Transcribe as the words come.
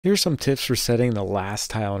Here's some tips for setting the last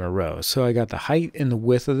tile in a row. So I got the height and the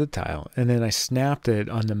width of the tile, and then I snapped it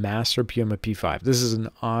on the Master Puma P5. This is an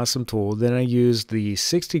awesome tool. Then I used the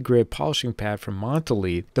 60 grit polishing pad from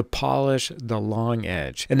Montelete to polish the long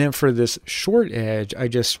edge. And then for this short edge, I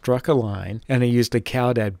just struck a line, and I used the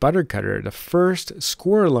Caldad butter cutter to first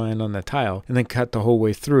score a line on the tile, and then cut the whole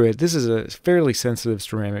way through it. This is a fairly sensitive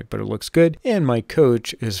ceramic, but it looks good, and my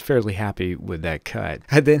coach is fairly happy with that cut.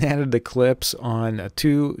 I then added the clips on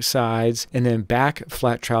two sides and then back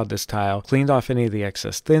flat troweled this tile, cleaned off any of the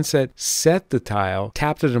excess thinset, set the tile,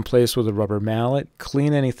 tapped it in place with a rubber mallet,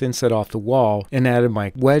 cleaned any thinset off the wall, and added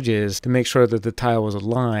my wedges to make sure that the tile was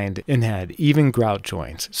aligned and had even grout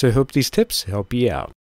joints. So I hope these tips help you out.